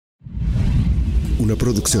Una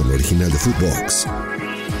producción original de Footbox.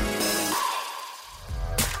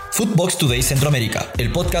 Footbox Today Centroamérica,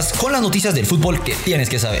 el podcast con las noticias del fútbol que tienes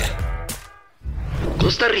que saber.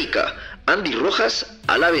 Costa Rica, Andy Rojas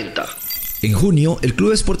a la venta. En junio, el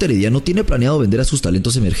Club Sport Herediano tiene planeado vender a sus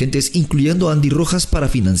talentos emergentes, incluyendo a Andy Rojas, para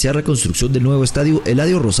financiar la construcción del nuevo estadio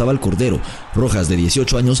Eladio Rozábal Cordero. Rojas, de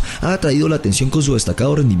 18 años, ha atraído la atención con su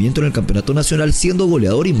destacado rendimiento en el campeonato nacional, siendo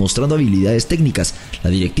goleador y mostrando habilidades técnicas. La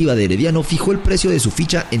directiva de Herediano fijó el precio de su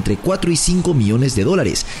ficha entre 4 y 5 millones de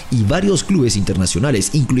dólares, y varios clubes internacionales,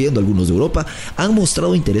 incluyendo algunos de Europa, han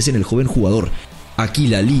mostrado interés en el joven jugador.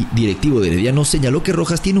 Aquila Ali, directivo de Herediano, señaló que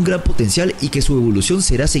Rojas tiene un gran potencial y que su evolución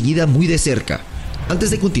será seguida muy de cerca.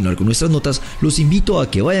 Antes de continuar con nuestras notas, los invito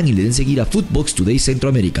a que vayan y le den seguir a Footbox Today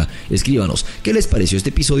Centroamérica. Escríbanos qué les pareció este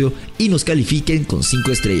episodio y nos califiquen con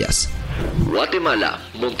 5 estrellas. Guatemala,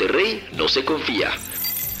 Monterrey no se confía.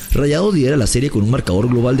 Rayados lidera la serie con un marcador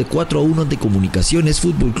global de 4-1 ante Comunicaciones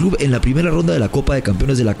Fútbol Club en la primera ronda de la Copa de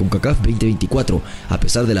Campeones de la CONCACAF 2024. A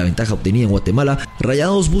pesar de la ventaja obtenida en Guatemala,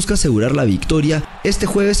 Rayados busca asegurar la victoria este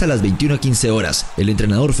jueves a las 21:15 horas. El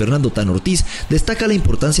entrenador Fernando Tan Ortiz destaca la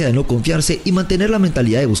importancia de no confiarse y mantener la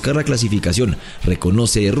mentalidad de buscar la clasificación.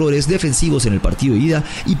 Reconoce errores defensivos en el partido de ida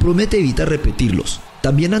y promete evitar repetirlos.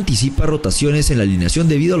 También anticipa rotaciones en la alineación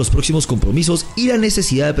debido a los próximos compromisos y la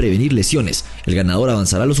necesidad de prevenir lesiones. El ganador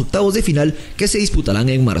avanzará a los octavos de final, que se disputarán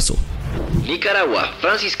en marzo. Nicaragua,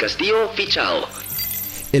 Francis Castillo fichado.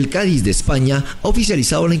 El Cádiz de España ha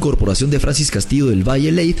oficializado la incorporación de Francis Castillo del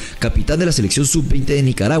Valle Leid, capitán de la selección sub-20 de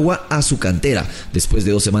Nicaragua, a su cantera. Después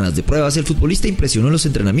de 2 semanas de pruebas, el futbolista impresionó en los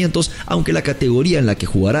entrenamientos, aunque la categoría en la que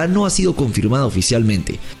jugará no ha sido confirmada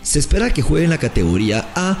oficialmente. Se espera que juegue en la categoría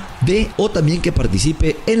A, B o también que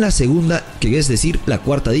participe en la segunda, que es decir, la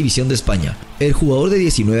cuarta división de España. El jugador de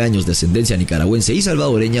 19 años de ascendencia nicaragüense y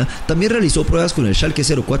salvadoreña también realizó pruebas con el Schalke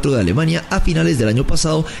 04 de Alemania a finales del año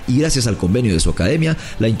pasado, y gracias al convenio de su academia,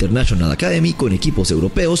 la International Academy, con equipos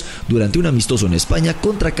europeos, durante un amistoso en España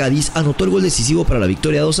contra Cádiz anotó el gol decisivo para la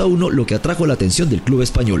victoria 2-1, lo que atrajo la atención del club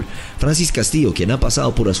español. Francis Castillo, quien ha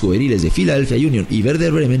pasado por las juveniles de Philadelphia Union y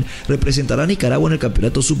Werder Bremen, representará a Nicaragua en el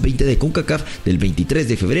campeonato sub-20 de CONCACAF del 23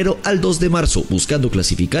 de febrero al 2 de marzo, buscando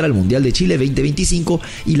clasificar al Mundial de Chile 2025,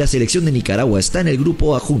 y la selección de Nicaragua está en el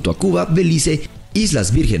grupo A junto a Cuba, Belice,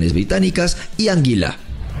 Islas Vírgenes Británicas y Anguila.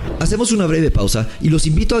 Hacemos una breve pausa y los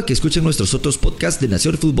invito a que escuchen nuestros otros podcasts de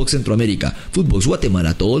Nación Footbox Centroamérica: Footbox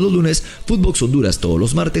Guatemala todos los lunes, Footbox Honduras todos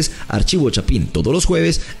los martes, Archivo Chapín todos los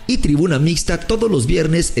jueves y Tribuna Mixta todos los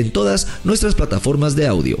viernes en todas nuestras plataformas de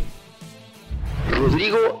audio.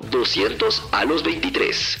 Rodrygo 200 a los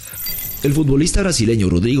 23. El futbolista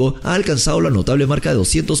brasileño Rodrygo ha alcanzado la notable marca de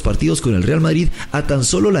 200 partidos con el Real Madrid a tan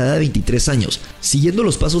solo la edad de 23 años. Siguiendo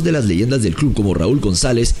los pasos de las leyendas del club como Raúl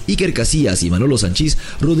González, Iker Casillas y Manolo Sanchís,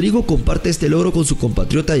 Rodrygo comparte este logro con su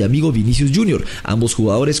compatriota y amigo Vinicius Jr., ambos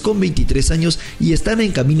jugadores con 23 años y están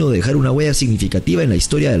en camino de dejar una huella significativa en la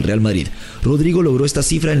historia del Real Madrid. Rodrygo logró esta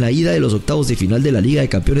cifra en la ida de los octavos de final de la Liga de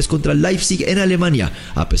Campeones contra el Leipzig en Alemania.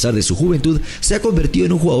 A pesar de su juventud, se ha convertido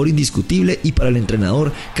en un jugador indiscutible y para el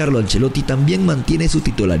entrenador Carlo Ancelotti también mantiene su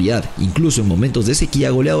titularidad. Incluso en momentos de sequía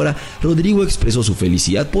goleadora, Rodrygo expresó su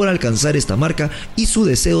felicidad por alcanzar esta marca y su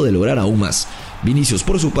deseo de lograr aún más. Vinicius,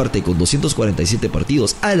 por su parte, con 247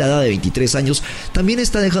 partidos a la edad de 23 años, también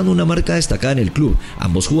está dejando una marca destacada en el club.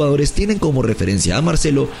 Ambos jugadores tienen como referencia a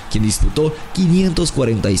Marcelo, quien disputó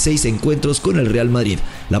 546 encuentros con el Real Madrid.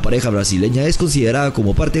 La pareja brasileña es considerada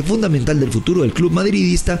como parte fundamental del futuro del club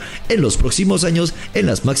madridista en los próximos años en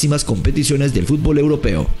las máximas competiciones del fútbol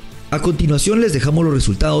europeo. A continuación les dejamos los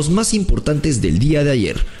resultados más importantes del día de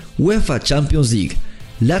ayer. UEFA Champions League: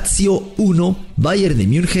 Lazio 1, Bayern de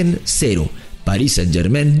München 0, Paris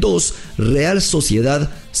Saint-Germain 2, Real Sociedad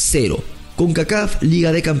 0. CONCACAF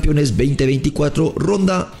Liga de Campeones 2024,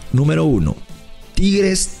 ronda número 1.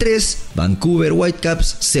 Tigres 3, Vancouver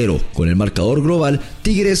Whitecaps 0. Con el marcador global,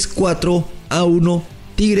 Tigres 4-1,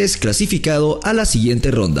 Tigres clasificado a la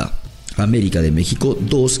siguiente ronda. América de México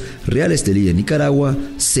 2, Real Estelí de Nicaragua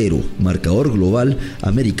 0. Marcador global: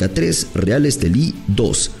 América 3, Real Estelí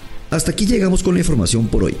 2. Hasta aquí llegamos con la información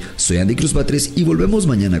por hoy. Soy Andy Cruz Batres y volvemos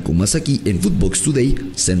mañana con más aquí en Footbox Today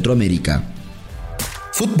Centroamérica.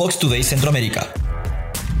 Footbox Today Centroamérica.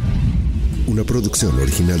 Una producción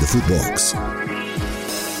original de Footbox.